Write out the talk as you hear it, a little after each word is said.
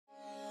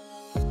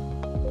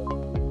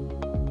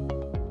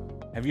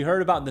Have you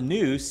heard about the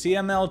new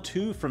CML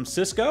 2 from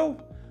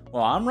Cisco?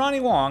 Well, I'm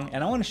Ronnie Wong,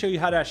 and I want to show you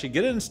how to actually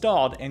get it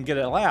installed and get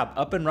a lab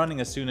up and running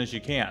as soon as you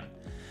can.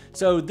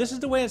 So this is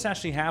the way it's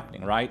actually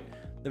happening, right?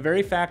 The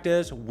very fact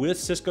is, with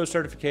Cisco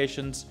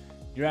certifications,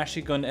 you're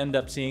actually going to end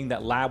up seeing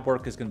that lab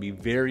work is going to be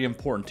very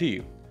important to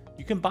you.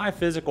 You can buy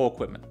physical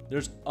equipment.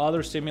 There's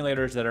other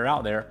simulators that are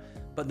out there,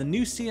 but the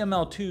new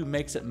CML 2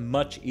 makes it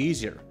much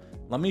easier.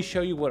 Let me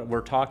show you what we're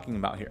talking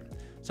about here.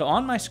 So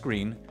on my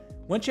screen,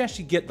 once you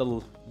actually get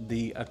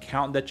the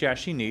account that you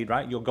actually need,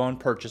 right, you'll go and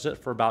purchase it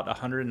for about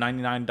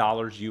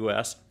 $199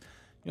 US.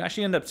 You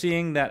actually end up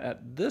seeing that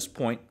at this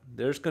point,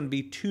 there's going to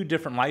be two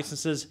different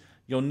licenses.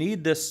 You'll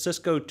need this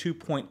Cisco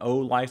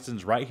 2.0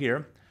 license right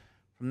here.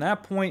 From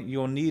that point,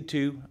 you'll need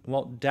to,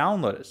 well,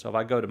 download it. So if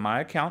I go to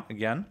my account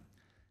again,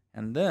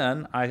 and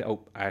then I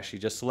actually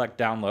just select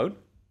download.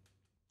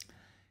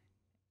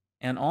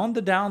 And on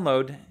the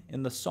download,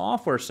 in the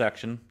software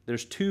section,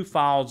 there's two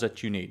files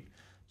that you need.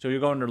 So you're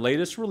going to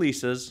latest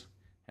releases,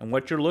 and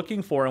what you're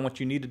looking for and what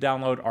you need to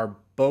download are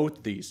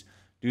both these.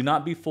 Do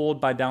not be fooled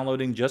by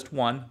downloading just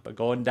one, but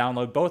go and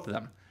download both of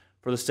them.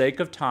 For the sake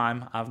of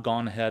time, I've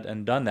gone ahead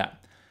and done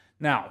that.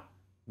 Now,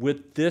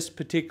 with this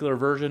particular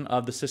version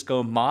of the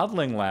Cisco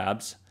Modeling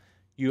Labs,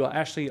 you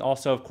actually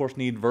also, of course,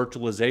 need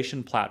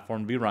Virtualization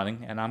Platform to be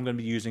running, and I'm going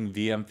to be using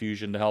VM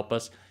Fusion to help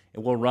us.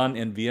 It will run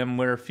in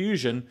VMware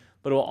Fusion,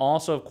 but it will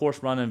also, of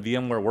course, run in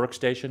VMware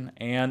Workstation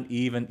and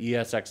even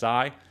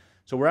ESXi.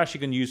 So we're actually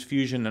going to use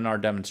Fusion in our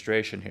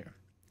demonstration here.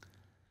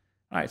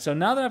 All right, so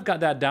now that I've got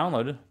that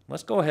downloaded,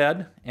 let's go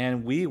ahead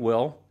and we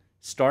will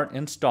start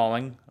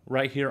installing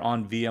right here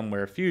on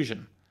VMware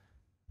Fusion.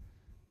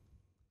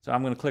 So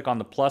I'm going to click on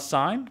the plus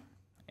sign,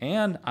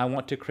 and I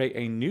want to create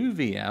a new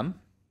VM.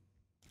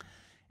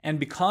 And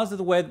because of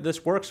the way that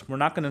this works, we're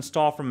not going to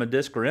install from a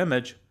disk or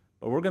image,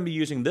 but we're going to be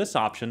using this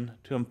option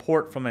to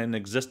import from an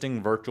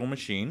existing virtual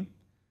machine.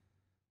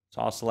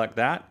 So I'll select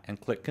that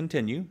and click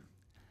continue.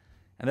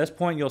 At this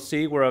point, you'll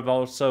see where I've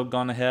also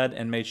gone ahead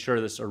and made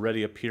sure this is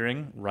already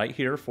appearing right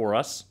here for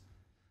us.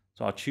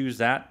 So I'll choose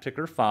that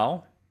particular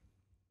file.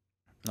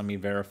 Let me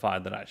verify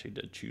that I actually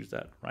did choose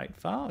that right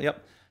file.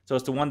 Yep. So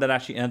it's the one that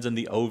actually ends in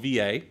the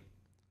OVA.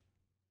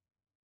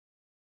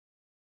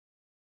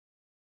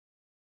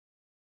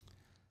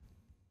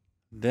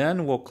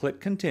 Then we'll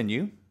click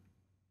continue.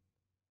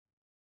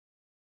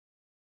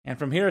 And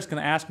from here, it's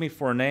going to ask me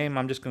for a name.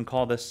 I'm just going to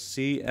call this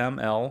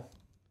CML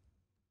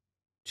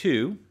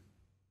 2.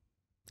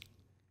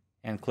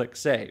 And click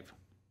Save.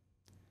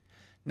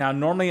 Now,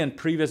 normally in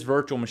previous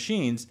virtual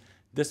machines,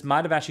 this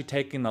might have actually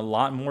taken a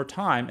lot more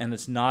time, and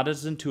it's not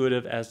as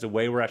intuitive as the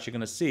way we're actually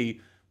going to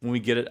see when we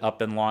get it up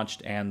and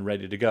launched and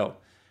ready to go.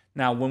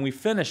 Now, when we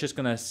finish, it's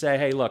going to say,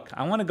 hey, look,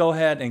 I want to go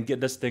ahead and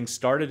get this thing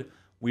started.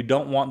 We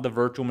don't want the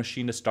virtual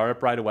machine to start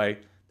up right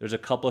away. There's a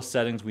couple of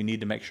settings we need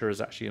to make sure is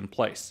actually in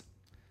place.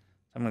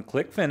 I'm going to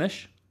click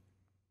Finish.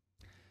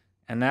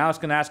 And now it's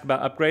going to ask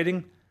about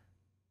upgrading.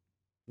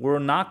 We're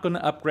not going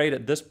to upgrade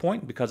at this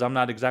point because I'm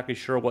not exactly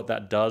sure what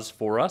that does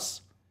for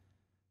us.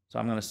 So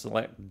I'm going to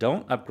select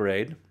Don't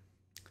Upgrade.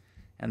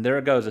 And there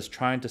it goes. It's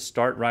trying to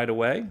start right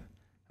away.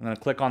 I'm going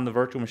to click on the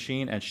virtual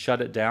machine and shut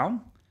it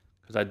down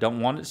because I don't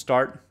want it to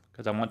start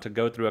because I want to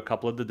go through a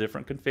couple of the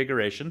different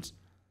configurations.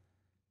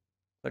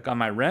 Click on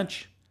my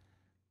wrench.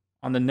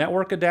 On the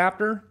network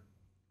adapter,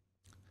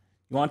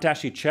 you want to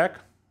actually check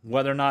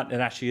whether or not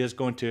it actually is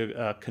going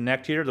to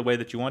connect here the way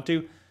that you want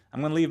to. I'm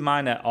going to leave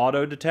mine at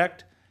Auto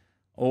Detect,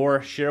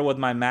 or share with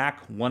my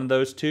Mac, one of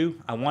those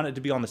two. I want it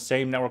to be on the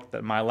same network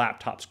that my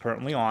laptop's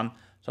currently on,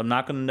 so I'm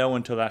not going to know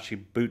until it actually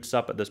boots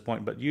up at this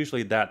point, but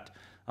usually that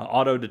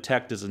auto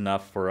detect is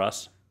enough for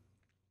us.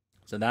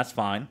 So that's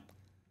fine.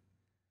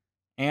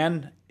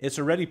 And it's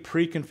already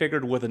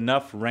pre-configured with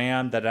enough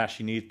RAM that it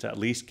actually needs to at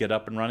least get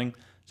up and running,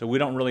 so we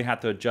don't really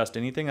have to adjust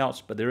anything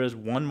else, but there is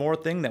one more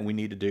thing that we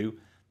need to do.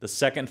 The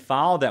second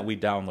file that we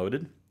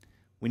downloaded,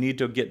 we need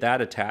to get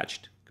that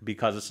attached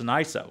because it's an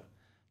ISO.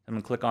 I'm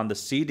going to click on the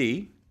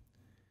CD.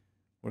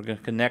 We're going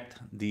to connect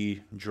the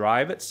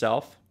drive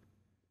itself.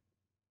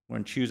 We're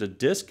going to choose a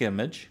disk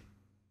image.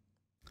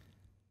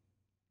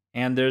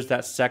 And there's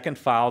that second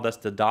file, that's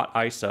the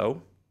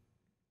 .iso.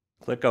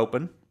 Click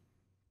open.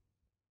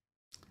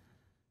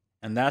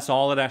 And that's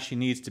all it actually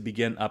needs to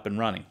begin up and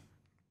running.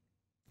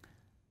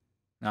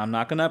 Now I'm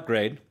not going to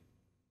upgrade.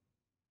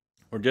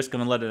 We're just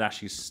going to let it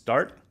actually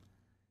start.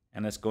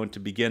 And it's going to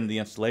begin the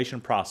installation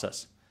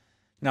process.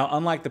 Now,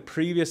 unlike the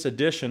previous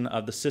edition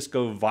of the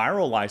Cisco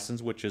VIRL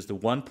license, which is the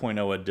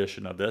 1.0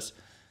 edition of this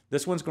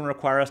one's going to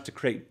require us to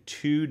create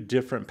two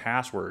different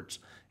passwords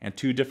and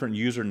two different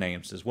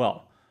usernames as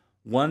well.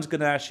 One's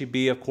going to actually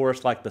be, of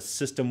course, like the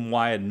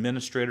system-wide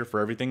administrator for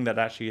everything that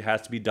actually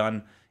has to be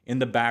done in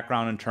the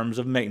background in terms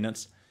of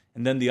maintenance.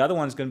 And then the other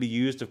one's going to be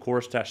used, of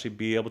course, to actually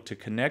be able to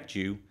connect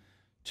you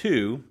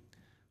to,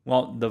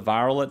 well, the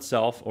VIRL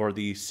itself or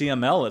the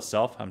CML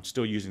itself. I'm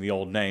still using the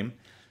old name,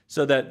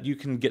 so that you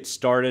can get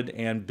started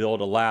and build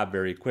a lab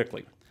very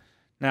quickly.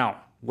 Now,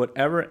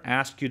 whatever it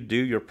asks you to do,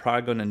 you're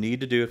probably going to need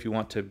to do if you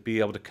want to be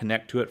able to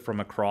connect to it from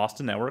across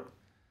the network.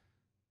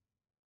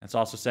 It's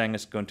also saying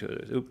it's going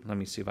to, let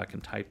me see if I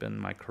can type in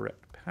my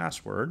correct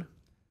password.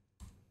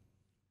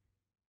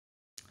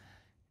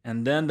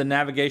 And then the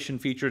navigation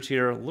features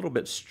here are a little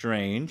bit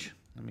strange.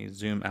 Let me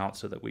zoom out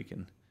so that we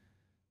can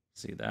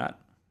see that.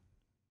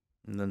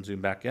 And then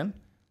zoom back in.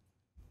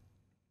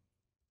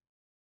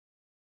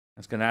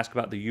 It's going to ask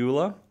about the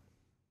EULA.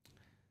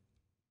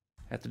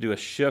 I have to do a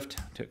shift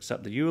to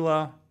accept the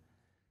EULA.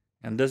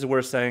 And this is where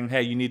it's saying,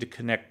 hey, you need to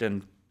connect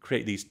and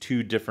create these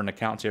two different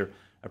accounts here.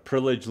 A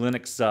privileged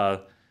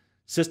Linux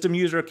system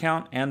user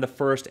account and the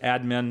first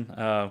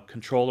admin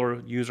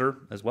controller user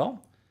as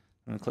well.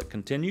 I'm going to click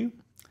continue.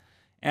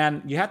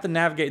 And you have to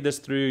navigate this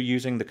through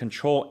using the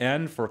Control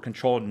N for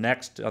Control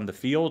Next on the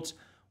fields,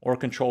 or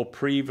Control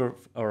P,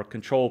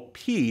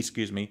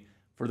 excuse me,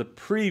 for the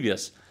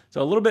previous. So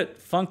a little bit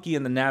funky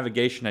in the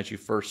navigation as you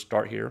first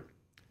start here.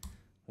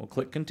 We'll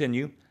click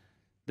continue.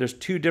 There's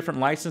two different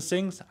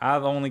licensings.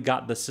 I've only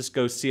got the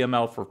Cisco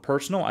CML for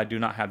personal. I do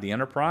not have the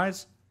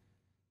enterprise.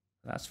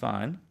 That's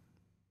fine.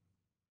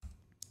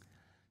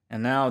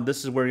 And now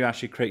this is where you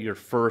actually create your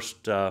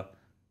first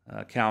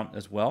account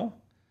as well.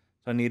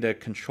 So I need a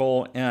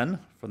Control N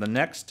for the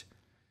next,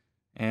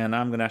 and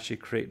I'm going to actually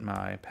create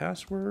my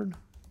password.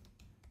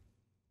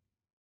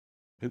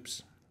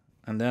 Oops.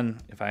 And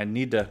then if I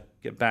need to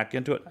get back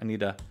into it, I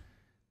need a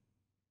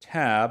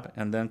tab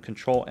and then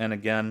Control N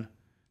again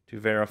to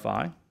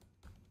verify.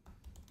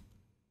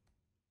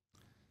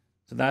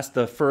 So that's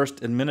the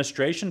first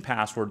administration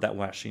password that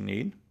we'll actually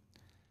need.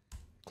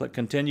 Click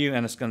continue,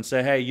 and it's going to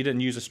say, hey, you didn't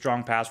use a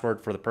strong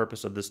password for the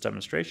purpose of this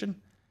demonstration.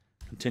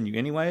 Continue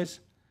anyways.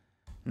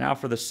 Now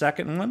for the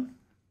second one,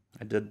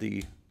 I did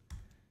the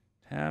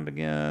tab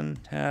again,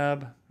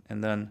 tab,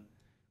 and then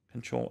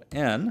Control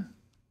N.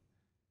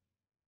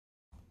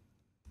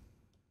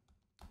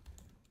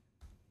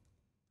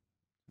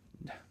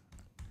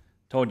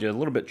 Told you, a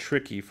little bit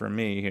tricky for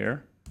me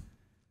here.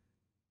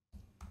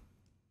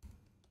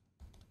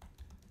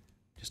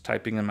 Just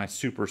typing in my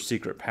super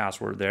secret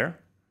password there.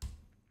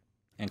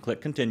 And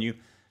click continue.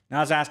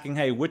 Now it's asking,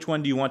 hey, which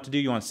one do you want to do?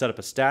 You want to set up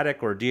a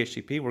static or a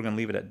DHCP? We're going to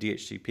leave it at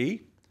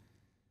DHCP.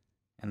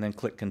 And then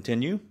click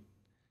continue.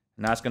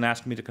 And now it's going to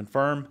ask me to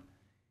confirm.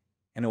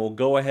 And it will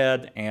go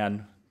ahead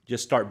and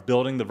just start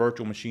building the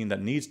virtual machine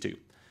that needs to.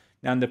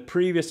 Now in the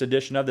previous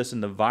edition of this,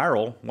 in the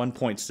VIRL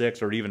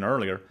 1.6 or even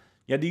earlier,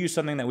 you had to use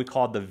something that we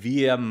called the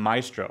VM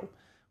Maestro,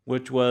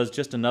 which was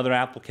just another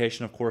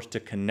application, of course, to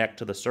connect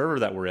to the server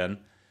that we're in.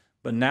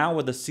 But now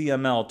with the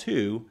CML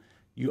 2,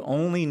 you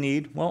only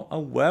need, well, a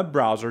web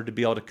browser to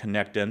be able to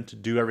connect in to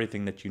do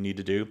everything that you need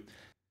to do.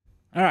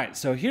 All right,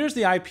 so here's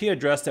the IP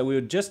address that we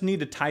would just need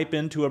to type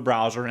into a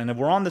browser, and if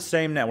we're on the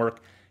same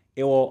network,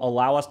 it will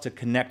allow us to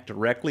connect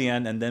directly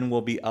in, and then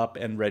we'll be up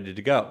and ready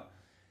to go.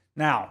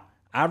 Now,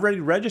 I've already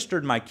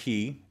registered my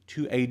key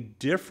to a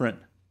different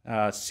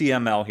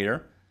CML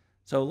here,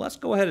 so let's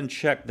go ahead and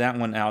check that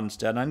one out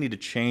instead. I need to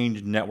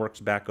change networks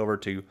back over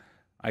to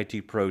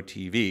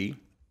ITProTV.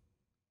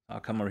 I'll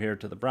come over here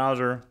to the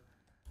browser,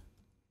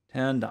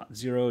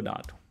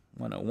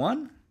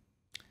 10.0.101.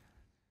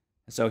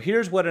 So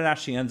here's what it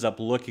actually ends up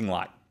looking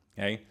like,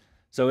 okay?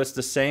 So it's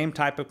the same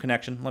type of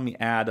connection. Let me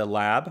add a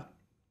lab.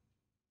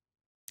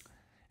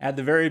 At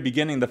the very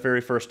beginning, the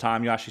very first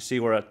time, you actually see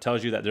where it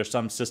tells you that there's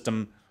some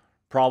system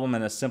problem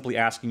and it's simply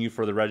asking you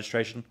for the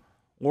registration,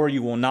 or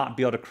you will not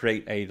be able to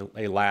create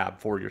a lab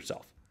for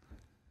yourself.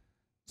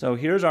 So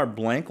here's our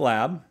blank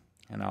lab,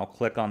 and I'll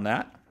click on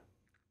that.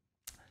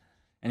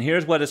 And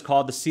here's what is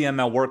called the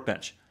CML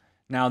Workbench.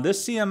 Now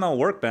this CML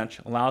Workbench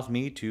allows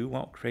me to,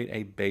 well, create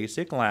a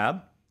basic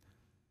lab.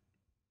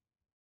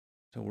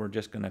 So we're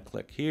just going to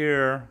click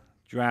here,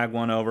 drag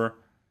one over,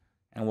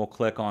 and we'll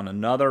click on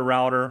another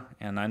router.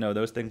 And I know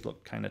those things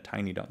look kind of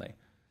tiny, don't they?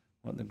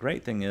 Well, the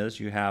great thing is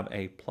you have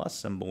a plus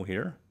symbol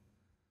here.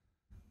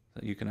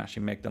 So you can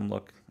actually make them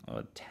look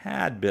a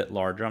tad bit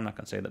larger. I'm not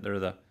going to say that they're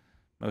the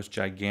most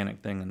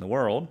gigantic thing in the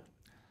world.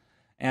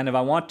 And if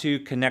I want to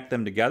connect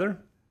them together,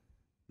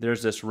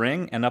 there's this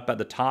ring, and up at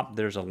the top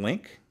there's a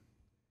link.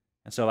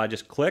 And so I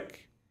just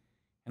click,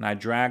 and I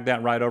drag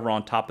that right over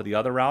on top of the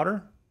other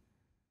router.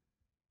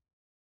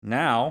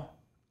 Now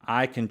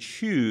I can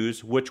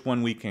choose which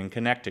one we can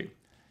connect to.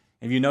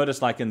 If you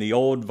notice, like in the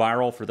old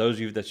VIRL, for those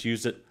of you that's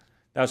used it,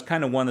 that was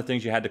kind of one of the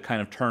things you had to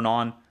kind of turn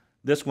on.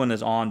 This one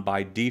is on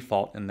by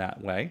default in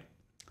that way.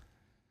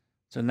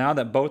 So now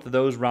that both of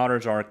those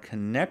routers are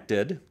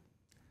connected,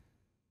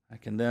 I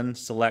can then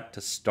select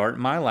to start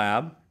my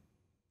lab.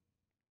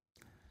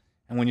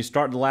 And when you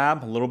start the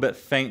lab, a little bit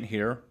faint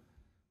here,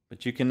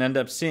 but you can end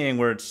up seeing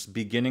where it's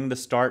beginning to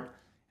start.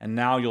 And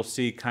now you'll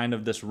see kind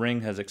of this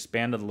ring has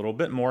expanded a little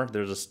bit more.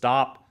 There's a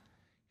stop.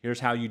 Here's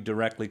how you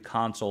directly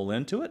console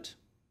into it.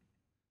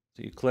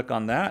 So you click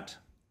on that.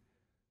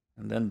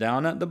 And then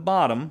down at the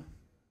bottom,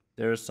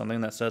 there's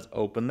something that says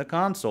open the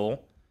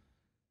console.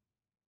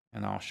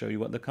 And I'll show you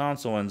what the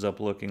console ends up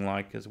looking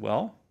like as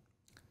well.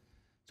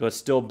 So it's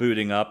still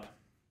booting up.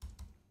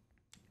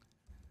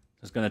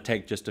 It's going to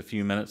take just a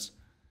few minutes.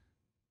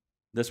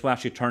 This will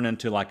actually turn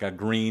into like a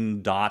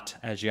green dot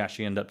as you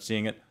actually end up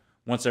seeing it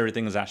once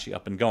everything is actually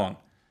up and going.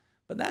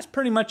 But that's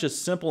pretty much as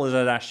simple as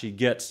it actually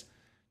gets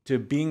to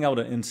being able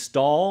to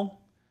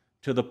install,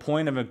 to the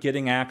point of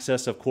getting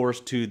access, of course,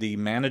 to the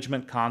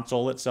management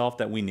console itself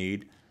that we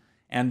need,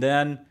 and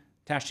then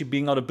to actually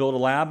being able to build a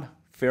lab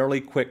fairly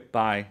quick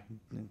by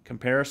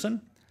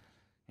comparison.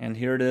 And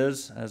here it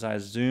is as I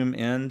zoom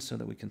in so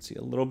that we can see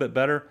a little bit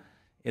better.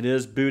 It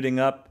is booting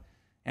up,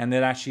 and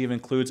it actually even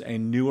includes a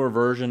newer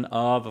version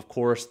of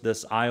course,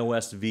 this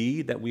iOS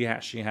V that we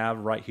actually have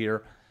right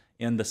here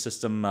in the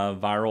system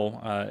VIRL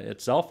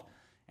itself,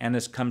 and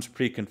this comes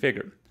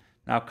pre-configured.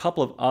 Now, a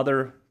couple of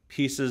other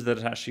pieces that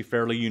is actually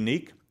fairly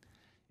unique.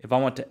 If I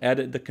want to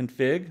edit the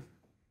config,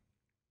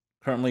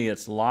 currently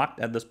it's locked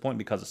at this point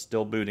because it's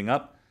still booting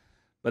up,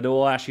 but it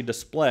will actually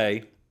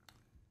display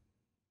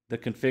the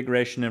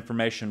configuration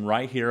information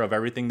right here of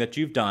everything that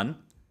you've done.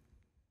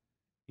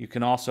 You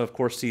can also, of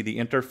course, see the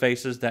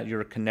interfaces that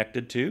you're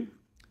connected to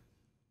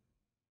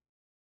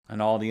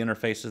and all the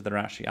interfaces that are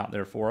actually out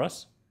there for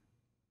us.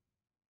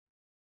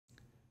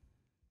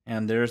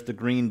 And there's the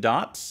green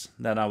dots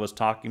that I was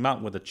talking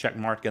about with a check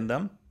mark in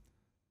them.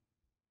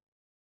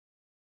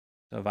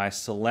 So if I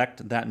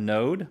select that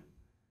node,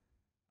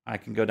 I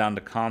can go down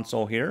to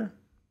console here.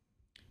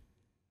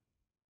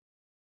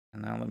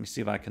 And now let me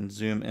see if I can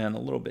zoom in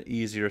a little bit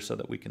easier so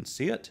that we can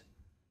see it.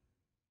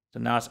 So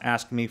now it's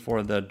asking me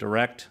for the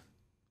direct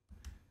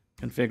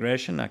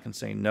configuration. I can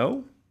say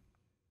no.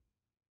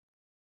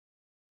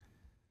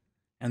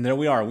 And there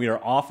we are. We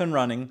are off and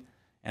running.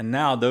 And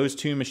now those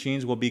two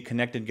machines will be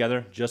connected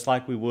together just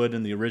like we would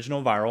in the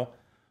original VIRL,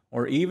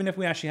 or even if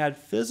we actually had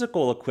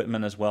physical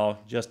equipment as well,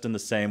 just in the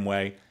same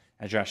way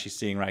as you're actually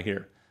seeing right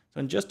here.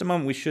 So in just a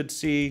moment, we should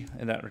see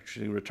it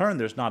actually return.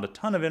 There's not a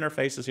ton of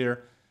interfaces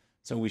here,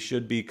 so we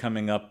should be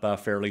coming up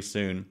fairly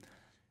soon.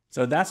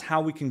 So that's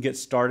how we can get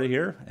started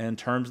here in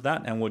terms of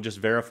that, and we'll just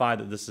verify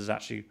that this is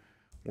actually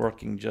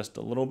working just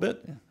a little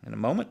bit in a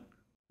moment.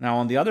 Now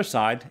on the other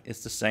side,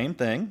 it's the same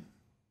thing.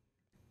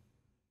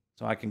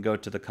 So I can go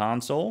to the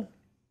console.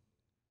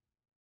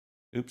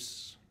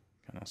 Oops,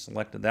 kind of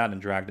selected that and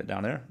dragged it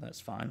down there.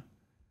 That's fine.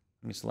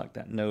 Let me select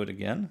that node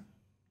again.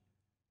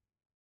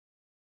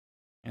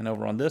 And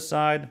over on this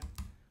side,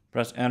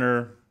 press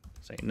enter,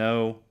 say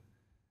no.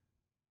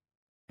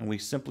 And we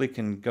simply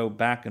can go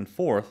back and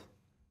forth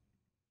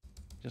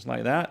just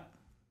like that.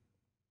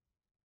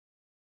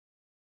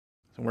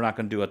 So we're not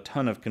going to do a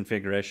ton of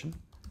configuration.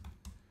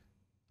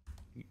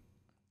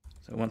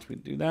 So once we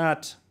do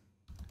that,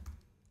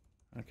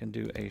 I can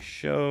do a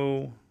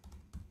show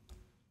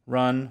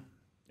run.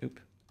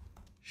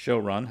 Show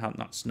run,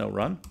 not snow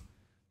run.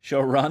 Show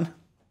run.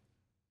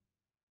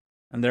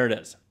 And there it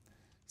is.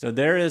 So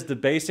there is the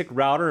basic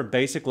router,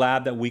 basic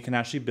lab that we can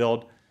actually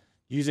build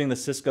using the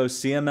Cisco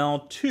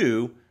CML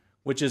 2,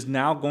 which is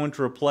now going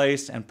to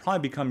replace and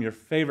probably become your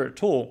favorite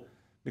tool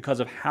because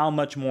of how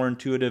much more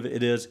intuitive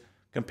it is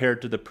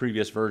compared to the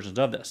previous versions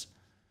of this.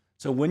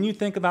 So when you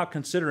think about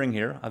considering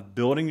here of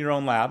building your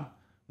own lab,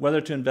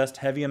 whether to invest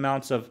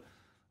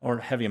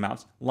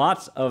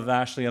lots of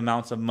actually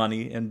amounts of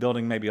money in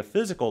building maybe a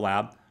physical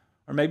lab,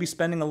 or maybe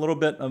spending a little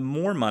bit of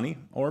more money,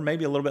 or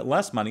maybe a little bit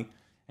less money,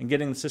 and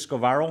getting the Cisco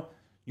VIRL,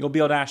 you'll be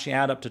able to actually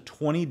add up to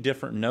 20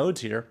 different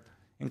nodes here,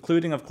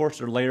 including, of course,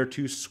 their layer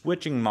 2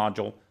 switching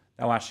module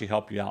that will actually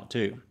help you out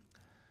too.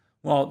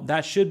 Well,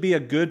 that should be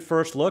a good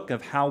first look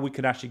of how we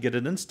could actually get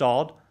it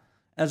installed,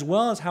 as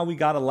well as how we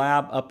got a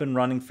lab up and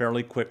running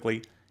fairly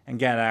quickly and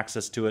get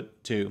access to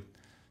it too.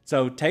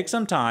 So take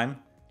some time.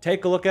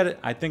 Take a look at it.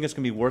 I think it's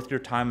going to be worth your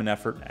time and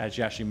effort as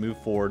you actually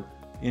move forward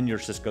in your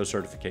Cisco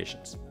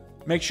certifications.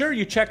 Make sure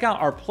you check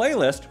out our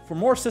playlist for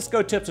more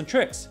Cisco tips and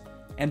tricks.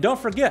 And don't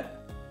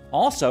forget,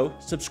 also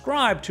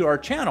subscribe to our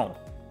channel.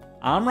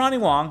 I'm Ronnie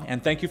Wong,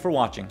 and thank you for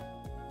watching.